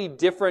completely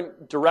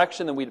different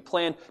direction than we'd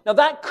planned. Now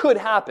that could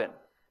happen.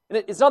 And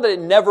it's not that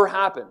it never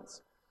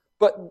happens.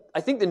 But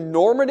I think the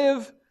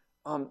normative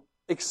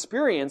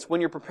experience when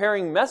you're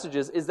preparing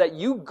messages is that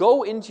you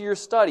go into your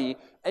study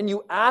and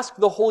you ask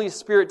the Holy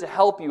Spirit to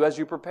help you as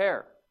you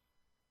prepare.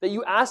 That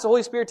you ask the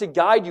Holy Spirit to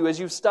guide you as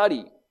you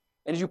study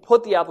and as you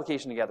put the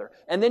application together.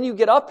 And then you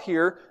get up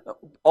here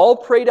all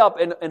prayed up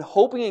and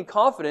hoping and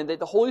confident that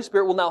the Holy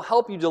Spirit will now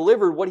help you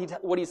deliver what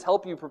He's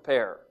helped you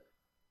prepare.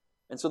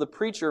 And so the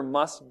preacher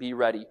must be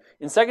ready.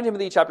 In 2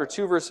 Timothy chapter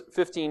 2, verse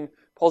 15,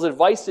 Paul's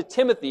advice to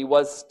Timothy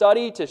was,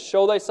 study to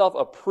show thyself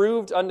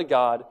approved unto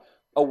God,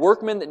 a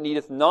workman that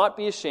needeth not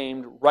be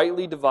ashamed,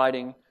 rightly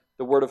dividing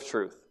the word of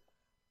truth.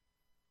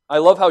 I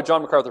love how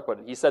John MacArthur put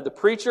it. He said, the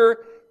preacher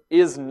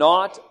is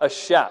not a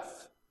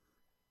chef.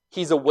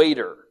 He's a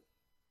waiter.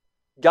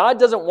 God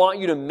doesn't want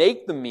you to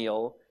make the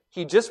meal.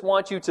 He just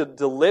wants you to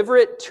deliver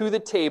it to the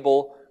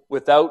table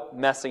without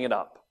messing it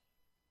up.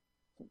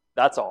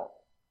 That's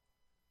all.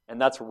 And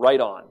that's right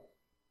on.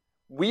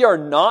 We are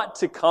not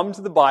to come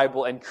to the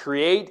Bible and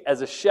create,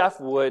 as a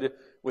chef would,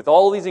 with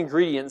all these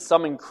ingredients,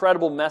 some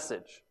incredible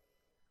message.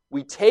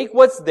 We take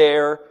what's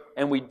there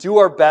and we do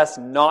our best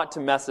not to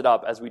mess it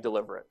up as we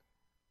deliver it.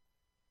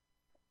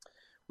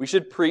 We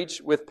should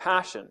preach with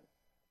passion.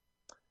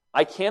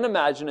 I can't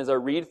imagine as I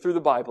read through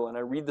the Bible and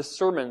I read the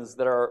sermons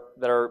that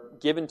are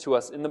given to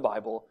us in the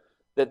Bible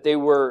that they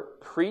were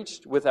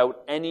preached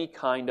without any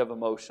kind of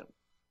emotion.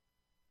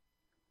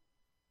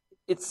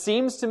 It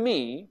seems to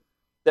me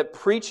that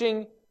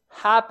preaching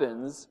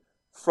happens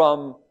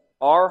from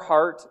our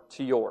heart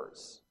to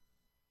yours.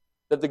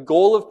 That the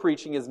goal of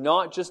preaching is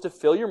not just to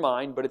fill your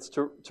mind, but it's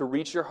to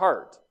reach your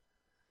heart.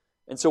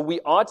 And so we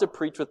ought to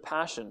preach with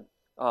passion.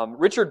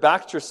 Richard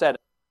Baxter said,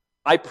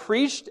 I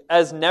preached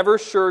as never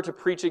sure to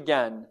preach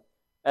again,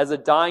 as a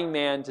dying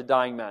man to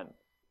dying men.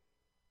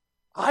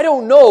 I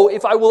don't know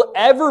if I will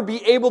ever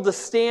be able to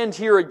stand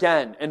here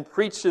again and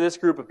preach to this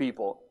group of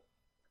people.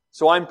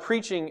 So I'm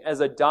preaching as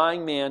a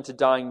dying man to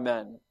dying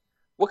men.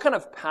 What kind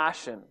of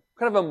passion, what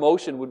kind of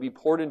emotion would be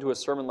poured into a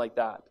sermon like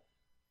that?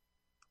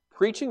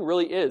 Preaching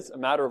really is a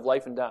matter of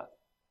life and death.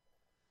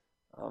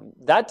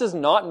 That does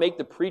not make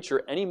the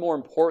preacher any more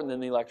important than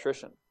the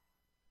electrician.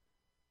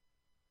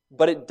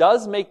 But it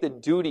does make the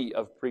duty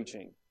of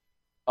preaching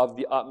of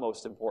the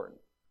utmost importance.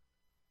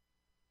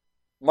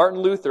 Martin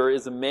Luther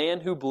is a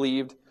man who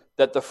believed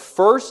that the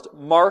first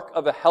mark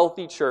of a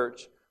healthy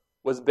church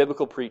was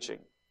biblical preaching.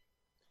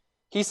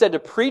 He said to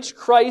preach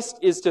Christ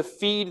is to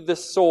feed the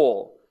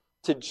soul,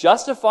 to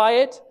justify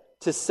it,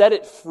 to set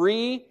it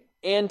free,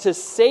 and to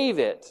save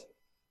it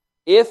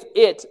if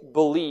it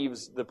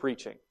believes the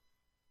preaching.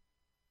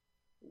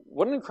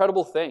 What an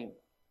incredible thing.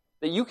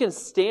 That you can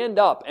stand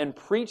up and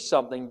preach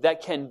something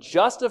that can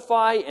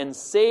justify and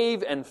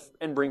save and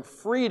bring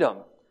freedom.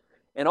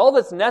 And all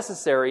that's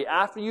necessary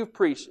after you've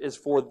preached is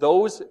for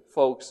those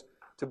folks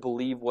to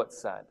believe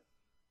what's said.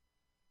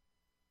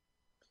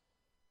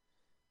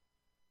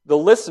 The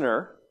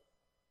listener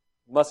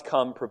must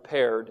come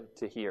prepared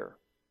to hear.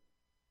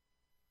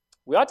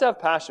 We ought to have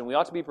passion. We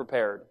ought to be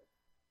prepared.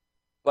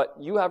 But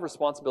you have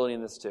responsibility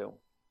in this too.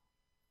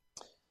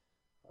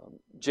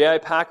 J.I.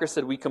 Packer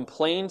said, we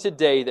complain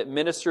today that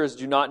ministers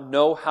do not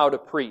know how to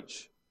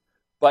preach.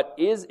 But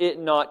is it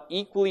not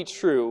equally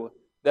true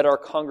that our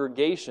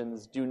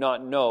congregations do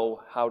not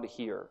know how to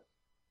hear?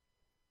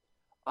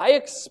 I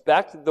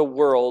expect the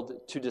world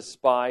to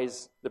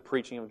despise the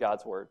preaching of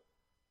God's Word.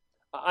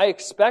 I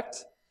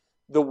expect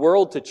the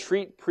world to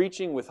treat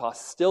preaching with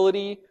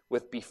hostility,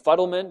 with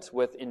befuddlement,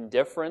 with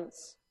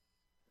indifference.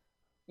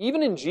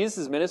 Even in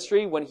Jesus'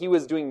 ministry, when He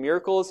was doing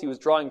miracles, He was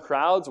drawing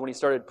crowds. When He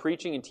started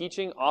preaching and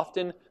teaching,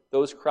 often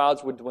those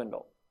crowds would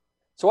dwindle.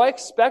 So I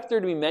expect there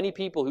to be many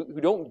people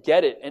who don't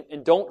get it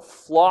and don't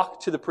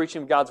flock to the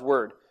preaching of God's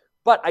Word.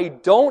 But I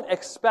don't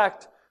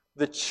expect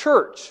the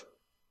church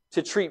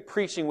to treat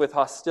preaching with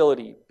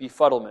hostility,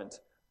 befuddlement,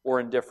 or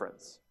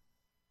indifference.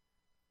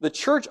 The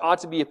church ought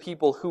to be a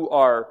people who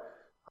are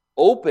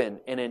open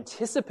and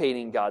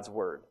anticipating God's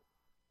Word,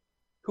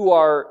 who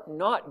are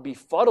not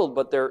befuddled,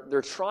 but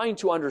they're trying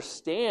to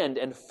understand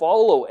and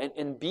follow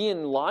and be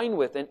in line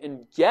with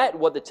and get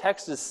what the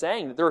text is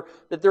saying.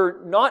 That they're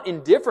not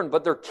indifferent,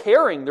 but they're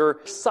caring. They're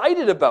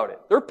excited about it.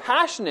 They're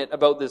passionate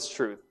about this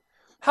truth.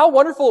 How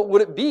wonderful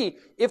would it be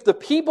if the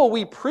people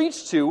we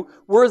preach to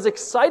were as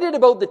excited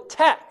about the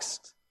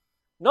text,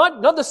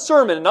 not the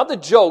sermon, and not the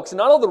jokes, and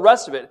not all the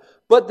rest of it,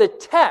 but the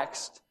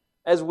text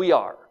as we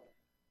are.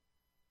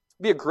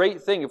 It'd be a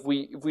great thing if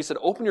we said,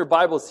 open your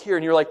Bibles here,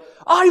 and you're like,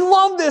 I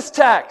love this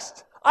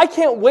text. I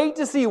can't wait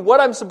to see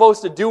what I'm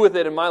supposed to do with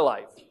it in my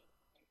life,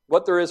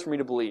 what there is for me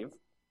to believe.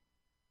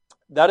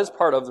 That is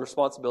part of the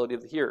responsibility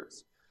of the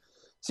hearers.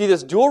 See,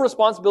 this dual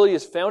responsibility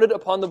is founded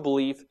upon the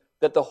belief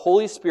that the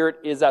Holy Spirit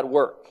is at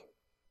work.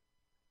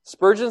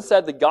 Spurgeon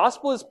said, "The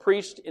gospel is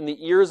preached in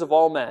the ears of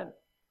all men.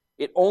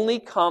 It only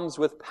comes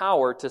with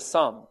power to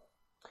some.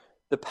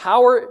 The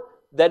power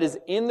that is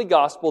in the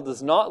gospel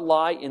does not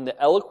lie in the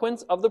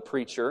eloquence of the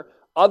preacher,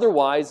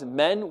 otherwise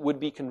men would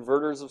be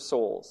converters of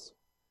souls.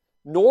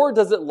 Nor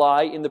does it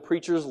lie in the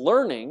preacher's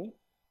learning,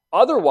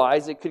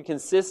 otherwise it could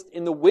consist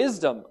in the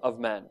wisdom of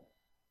men.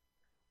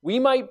 We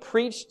might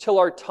preach till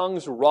our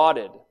tongues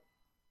rotted,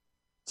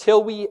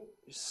 till we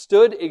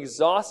stood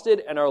exhausted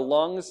and our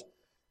lungs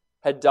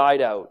had died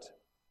out.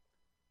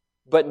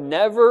 But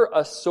never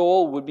a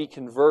soul would be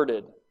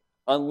converted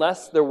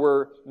unless there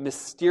were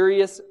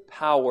mysterious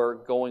power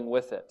going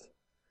with it.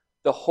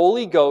 The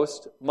Holy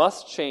Ghost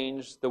must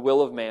change the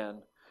will of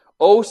man.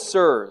 Oh,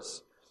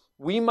 sirs,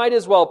 we might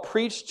as well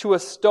preach to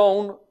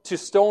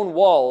stone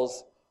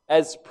walls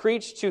as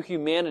preach to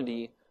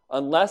humanity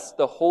unless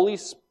the Holy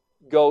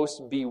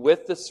Ghost be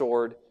with the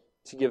sword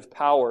to give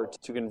power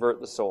to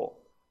convert the soul."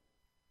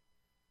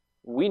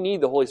 We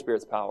need the Holy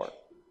Spirit's power.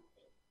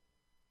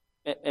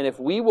 And if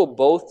we will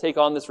both take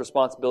on this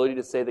responsibility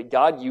to say that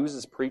God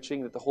uses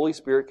preaching, that the Holy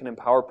Spirit can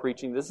empower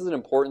preaching, this is an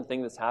important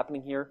thing that's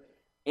happening here,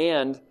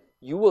 and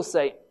you will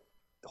say,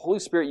 the Holy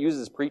Spirit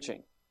uses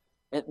preaching,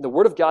 and the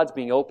Word of God's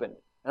being opened,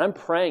 and I'm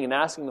praying and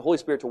asking the Holy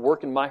Spirit to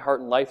work in my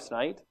heart and life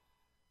tonight,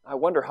 I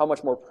wonder how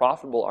much more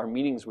profitable our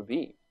meetings would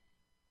be.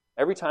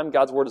 Every time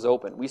God's Word is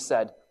open, we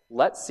said,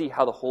 let's see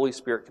how the Holy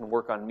Spirit can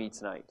work on me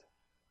tonight.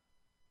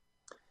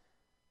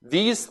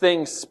 These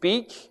things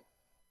speak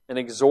and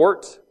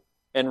exhort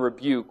and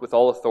rebuke with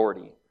all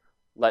authority.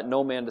 Let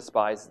no man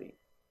despise thee.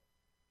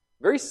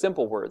 Very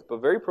simple words,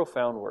 but very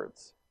profound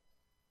words.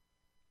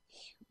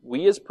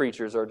 We as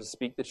preachers are to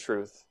speak the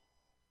truth,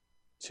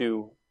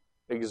 to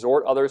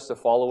exhort others to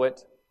follow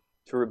it,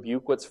 to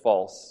rebuke what's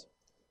false.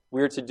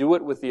 We are to do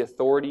it with the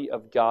authority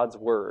of God's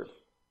Word.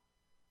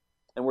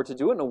 And we're to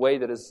do it in a way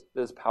that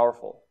is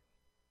powerful.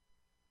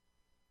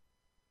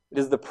 It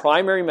is the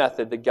primary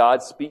method that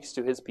God speaks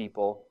to His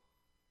people.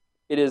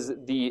 It is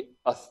the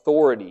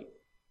authority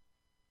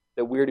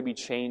that we're to be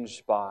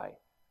changed by.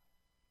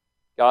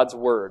 God's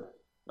Word.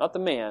 Not the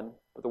man,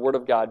 but the Word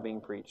of God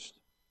being preached.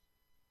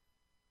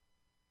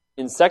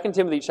 In 2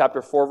 Timothy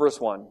chapter 4,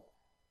 verse 1,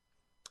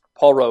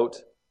 Paul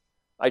wrote,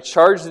 "I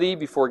charge thee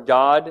before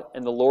God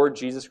and the Lord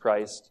Jesus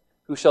Christ,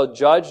 who shall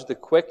judge the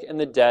quick and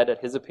the dead at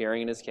His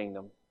appearing in His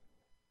kingdom.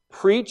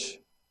 Preach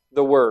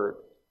the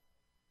Word.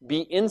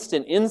 Be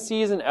instant in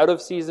season, out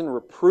of season,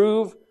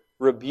 reprove,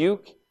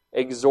 rebuke,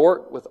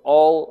 exhort with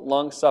all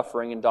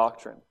long-suffering and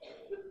doctrine."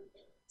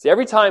 See,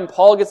 every time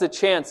Paul gets a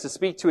chance to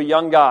speak to a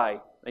young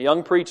guy, a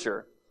young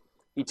preacher,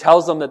 he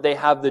tells them that they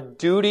have the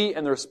duty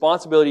and the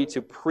responsibility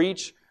to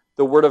preach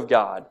the Word of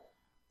God,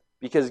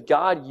 because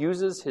God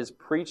uses His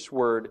preached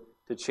Word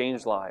to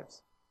change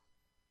lives.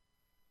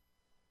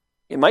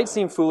 It might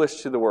seem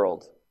foolish to the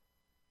world.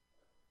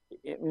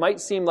 It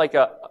might seem like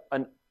a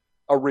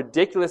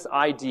ridiculous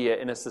idea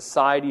in a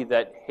society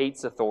that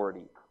hates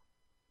authority.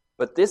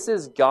 But this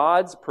is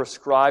God's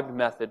prescribed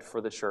method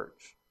for the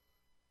church.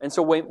 And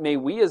so may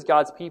we as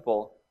God's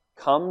people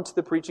come to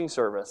the preaching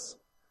service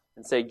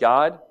and say,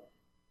 God,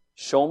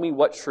 show me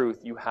what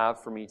truth you have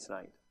for me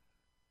tonight.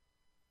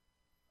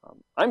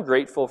 I'm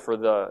grateful for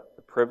the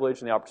privilege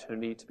and the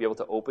opportunity to be able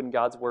to open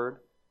God's Word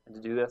and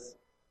to do this.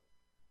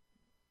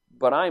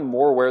 But I'm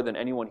more aware than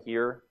anyone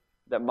here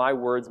that my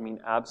words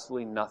mean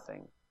absolutely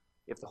nothing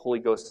if the Holy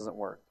Ghost doesn't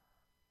work.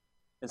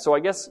 And so I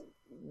guess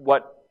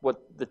what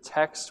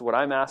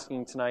I'm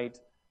asking tonight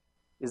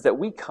is that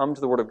we come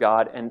to the Word of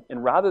God and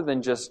rather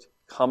than just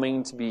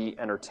coming to be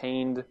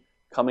entertained,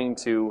 coming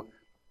to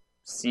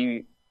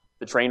see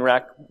the train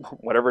wreck,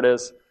 whatever it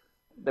is,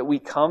 that we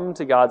come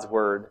to God's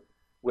Word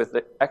with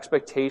the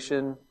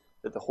expectation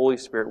that the Holy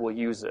Spirit will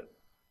use it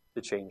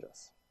to change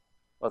us.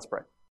 Let's pray.